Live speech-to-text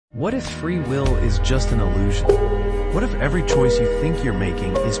What if free will is just an illusion? What if every choice you think you're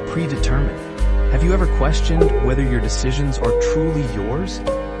making is predetermined? Have you ever questioned whether your decisions are truly yours?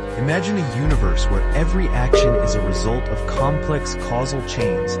 Imagine a universe where every action is a result of complex causal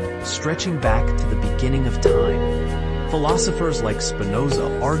chains stretching back to the beginning of time. Philosophers like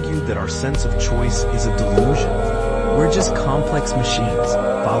Spinoza argued that our sense of choice is a delusion. We're just complex machines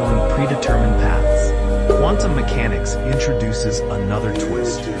following predetermined paths. Quantum mechanics introduces another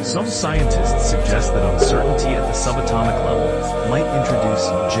twist. Some scientists suggest that uncertainty at the subatomic level might introduce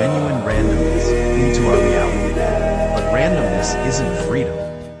genuine randomness into our reality. But randomness isn't freedom,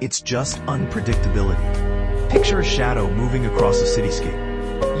 it's just unpredictability. Picture a shadow moving across a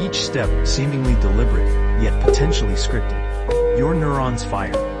cityscape, each step seemingly deliberate, yet potentially scripted. Your neurons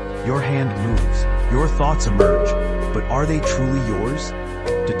fire, your hand moves, your thoughts emerge, but are they truly yours?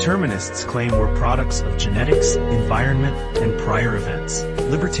 Determinists claim we're products of genetics, environment, and prior events.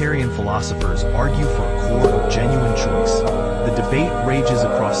 Libertarian philosophers argue for a core of genuine choice. The debate rages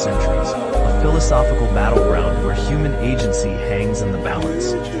across centuries, a philosophical battleground where human agency hangs in the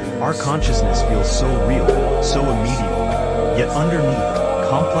balance. Our consciousness feels so real, so immediate, yet underneath,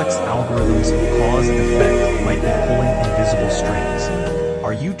 complex algorithms of cause and effect might be pulling invisible strings.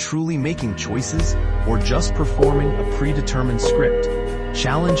 Are you truly making choices, or just performing a predetermined script?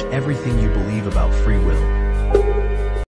 Challenge everything you believe about free will.